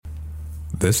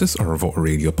This is Arvo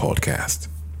Radio Podcast.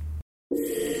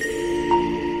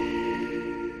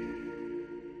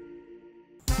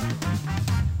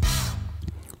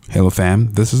 Hello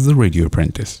fam, this is the Radio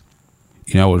Apprentice.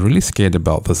 I was really scared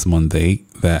about this Monday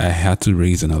that I had to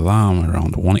raise an alarm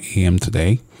around 1 a.m.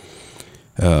 today.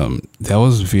 That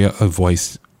was via a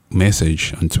voice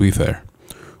message on Twitter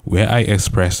where I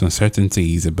expressed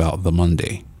uncertainties about the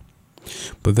Monday.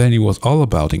 But then it was all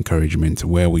about encouragement,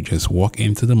 where we just walk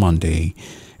into the Monday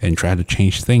and try to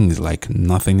change things like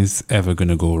nothing is ever going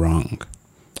to go wrong.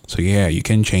 So yeah, you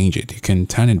can change it. You can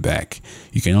turn it back.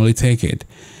 You can only take it.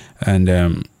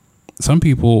 And some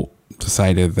people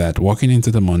decided that walking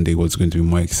into the Monday was going to be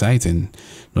more exciting,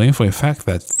 knowing for a fact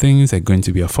that things are going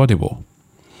to be affordable.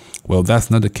 Well,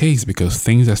 that's not the case because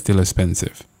things are still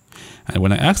expensive. And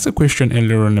when I asked a question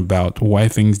earlier on about why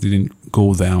things didn't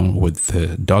go down with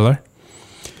the dollar,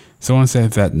 someone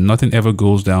said that nothing ever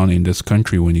goes down in this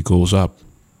country when it goes up.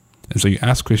 And so you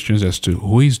ask questions as to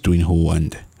who is doing who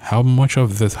and how much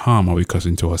of this harm are we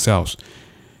causing to ourselves?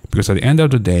 Because at the end of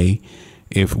the day,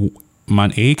 if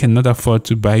man A cannot afford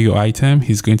to buy your item,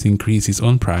 he's going to increase his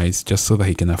own price just so that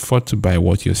he can afford to buy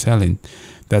what you're selling.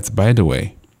 That's by the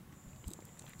way.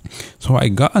 So I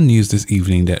got a news this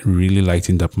evening that really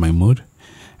lightened up my mood.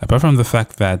 Apart from the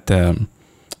fact that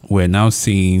we're now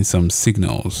seeing some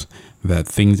signals that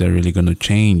things are really going to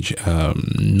change,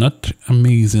 not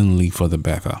amazingly for the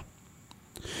better.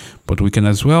 But we can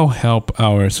as well help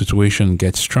our situation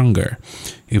get stronger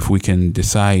if we can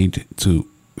decide to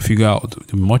figure out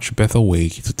a much better way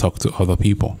to talk to other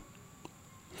people.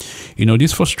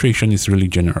 This frustration is really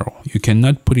general. You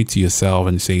cannot put it to yourself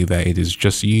and say that it is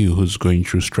just you who's going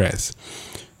through stress.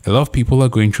 A lot of people are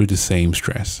going through the same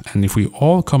stress. And if we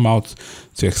all come out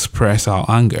to express our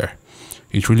anger,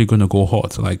 it's really going to go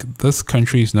hot. Like, this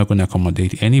country is not going to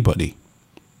accommodate anybody.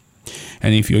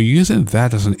 And if you're using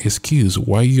that as an excuse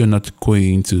why you're not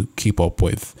going to keep up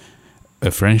with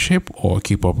a friendship or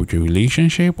keep up with your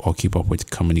relationship or keep up with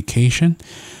communication,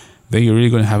 then you're really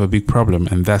going to have a big problem.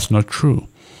 And that's not true.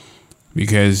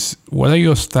 Because whether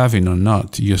you're starving or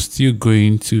not, you're still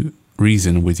going to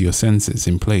reason with your senses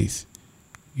in place.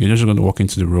 You're not just going to walk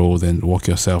into the road and walk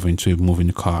yourself into a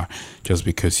moving car just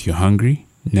because you're hungry.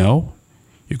 No,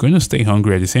 you're going to stay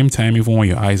hungry. At the same time, even when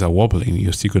your eyes are wobbling,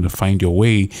 you're still going to find your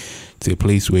way to a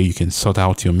place where you can sort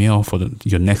out your meal for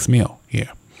your next meal.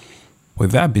 Yeah.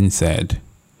 With that being said,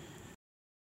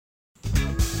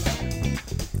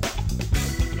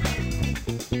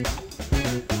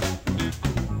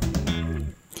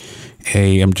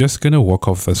 hey, I'm just going to walk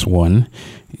off this one.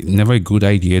 Never a good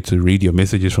idea to read your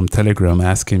messages from Telegram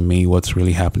asking me what's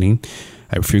really happening.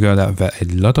 I figured out that a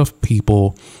lot of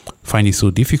people find it so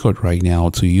difficult right now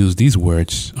to use these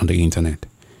words on the internet.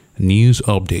 News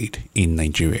update in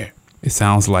Nigeria. It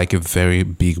sounds like a very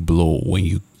big blow when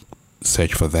you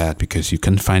search for that because you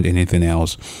can't find anything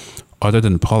else other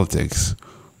than politics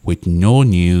with no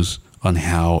news on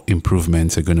how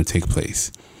improvements are going to take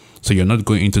place. So you're not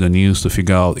going into the news to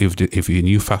figure out if a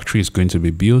new factory is going to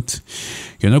be built.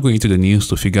 You're not going into the news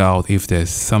to figure out if there's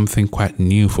something quite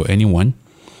new for anyone.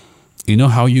 You know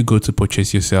how you go to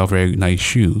purchase yourself very nice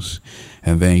shoes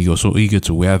and then you're so eager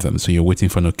to wear them. So you're waiting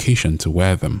for an occasion to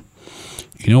wear them.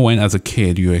 When as a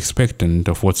kid, you're expectant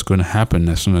of what's going to happen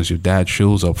as soon as your dad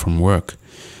shows up from work.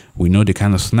 We know the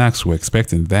kind of snacks we're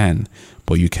expecting then,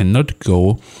 but you cannot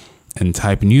go and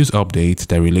type news update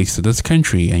that relates to this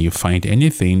country and you find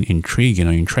anything intriguing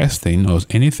or interesting or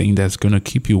anything that's going to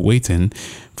keep you waiting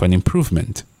for an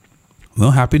improvement.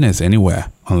 No happiness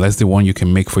anywhere unless the one you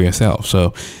can make for yourself.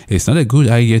 So it's not a good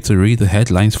idea to read the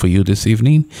headlines for you this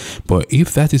evening. But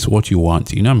if that is what you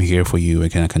want, I'm here for you. I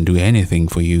can do anything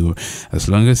for you as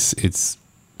long as it's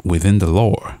within the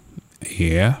law.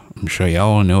 Yeah, I'm sure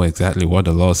y'all know exactly what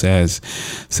the law says.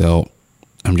 So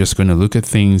I'm just going to look at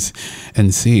things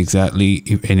and see exactly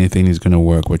if anything is going to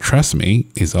work. But trust me,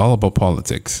 it's all about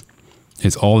politics.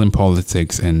 It's all in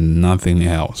politics and nothing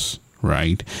else,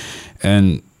 right?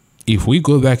 And if we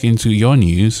go back into your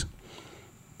news,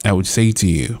 I would say to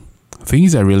you,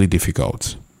 things are really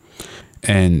difficult.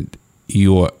 And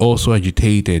you are also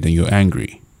agitated and you're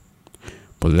angry.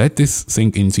 But let this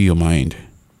sink into your mind.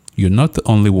 You're not the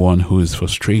only one who is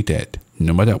frustrated,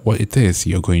 no matter what it is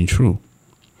you're going through.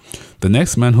 The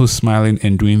next man who's smiling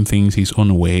and doing things his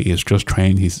own way is just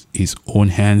trying his own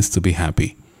hands to be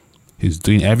happy. He's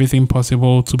doing everything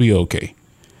possible to be okay.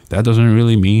 That doesn't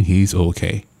really mean he's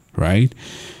okay, right?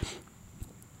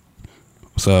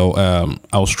 So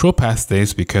I'll stroll past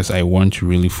this because I want to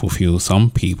really fulfill some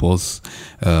people's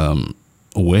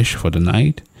wish for the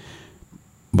night.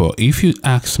 But if you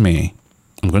ask me,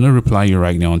 I'm going to reply you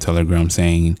right now on Telegram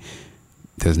saying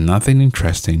there's nothing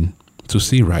interesting to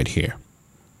see right here.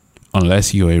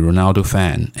 Unless you're a Ronaldo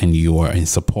fan and you are in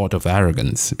support of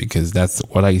arrogance, because that's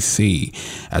what I see.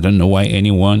 I don't know why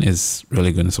anyone is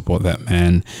really going to support that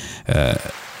man.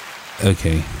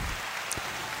 Okay.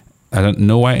 I don't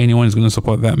know why anyone is going to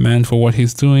support that man for what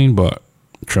he's doing, but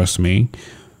trust me,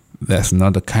 that's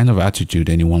not the kind of attitude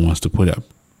anyone wants to put up.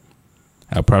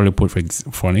 I'll probably put,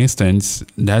 for instance,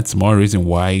 that's more reason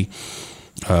why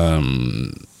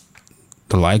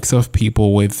the likes of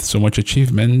people with so much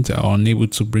achievement are unable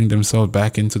to bring themselves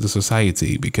back into the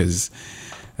society, because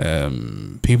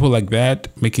people like that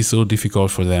make it so difficult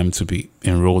for them to be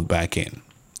enrolled back in.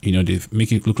 They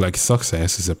make it look like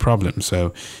success is a problem.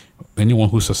 So anyone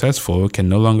who's successful can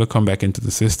no longer come back into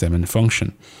the system and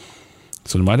function.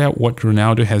 So no matter what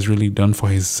Ronaldo has really done for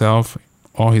himself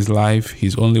all his life,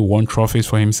 he's only won trophies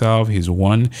for himself. He's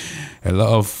won a lot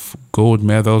of gold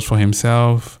medals for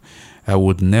himself. I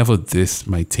would never diss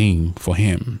my team for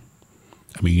him.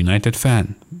 I'm a United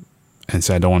fan, and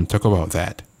so I don't want to talk about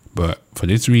that. But for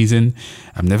this reason,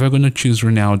 I'm never going to choose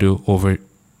Ronaldo over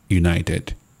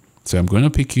United. So I'm going to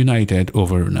pick United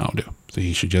over Ronaldo. So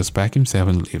he should just back himself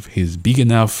and leave. He's big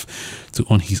enough to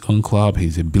own his own club.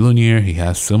 He's a billionaire. He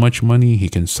has so much money. He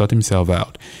can sort himself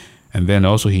out. And then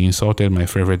also he insulted my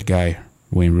favorite guy,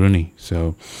 Wayne Rooney.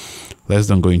 So let's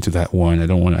don't go into that one. I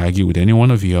don't want to argue with any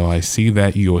one of you. I see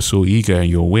that you're so eager and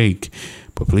you're awake.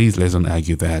 But please, let's don't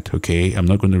argue that, okay? I'm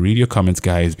not going to read your comments,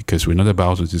 guys, because we're not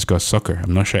about to discuss soccer.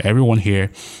 I'm not sure everyone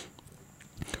here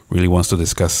really wants to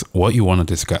discuss what you want to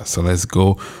discuss. So let's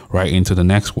go right into the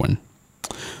next one.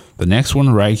 The next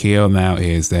one right here now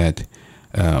is that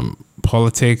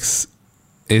politics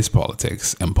is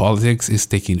politics, and politics is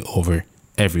taking over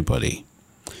everybody.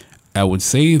 I would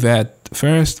say that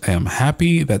first, I am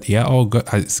happy that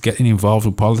is getting involved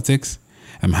with politics.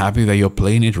 I'm happy that you're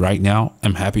playing it right now.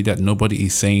 I'm happy that nobody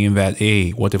is saying that,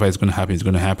 hey, whatever is going to happen is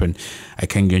going to happen.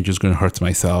 I'm just going to hurt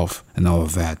myself and all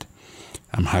of that.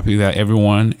 I'm happy that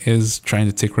everyone is trying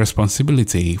to take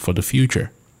responsibility for the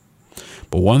future.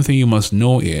 But one thing you must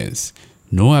know is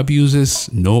no abuses,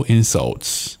 no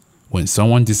insults when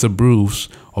someone disapproves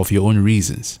of your own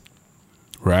reasons,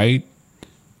 right?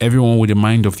 Everyone with a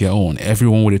mind of their own,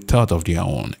 everyone with a thought of their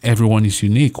own, everyone is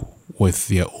unique with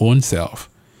their own self.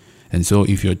 And so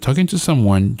if you're talking to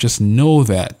someone, just know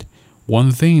that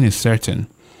one thing is certain,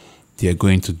 they're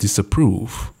going to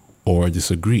disapprove or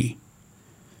disagree.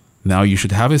 Now, you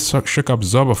should have a shock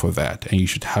absorber for that, and you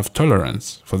should have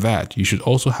tolerance for that. You should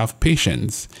also have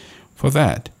patience for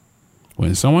that.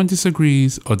 When someone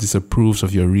disagrees or disapproves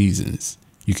of your reasons,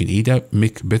 you can either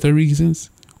make better reasons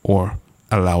or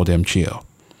allow them chill.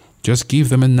 Just give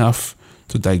them enough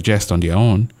to digest on their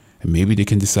own, and maybe they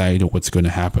can decide what's going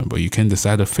to happen. But you can't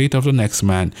decide the fate of the next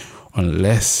man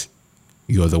unless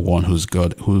you're the one whose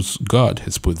God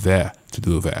has put there to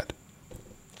do that.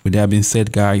 With that being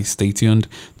said, guys, stay tuned.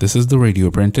 This is the Radio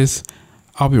Apprentice.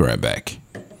 I'll be right back.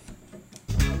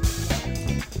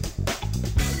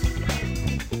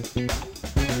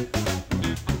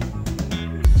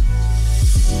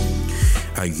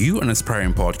 Are you an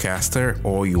aspiring podcaster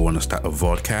or you want to start a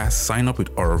vodcast? Sign up with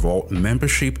Our Vault.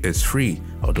 Membership is free,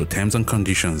 although terms and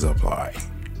conditions apply.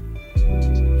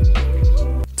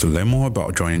 To learn more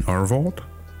about joining Our Vault,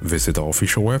 visit our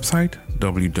official website,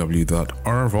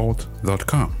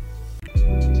 www.ourvault.com.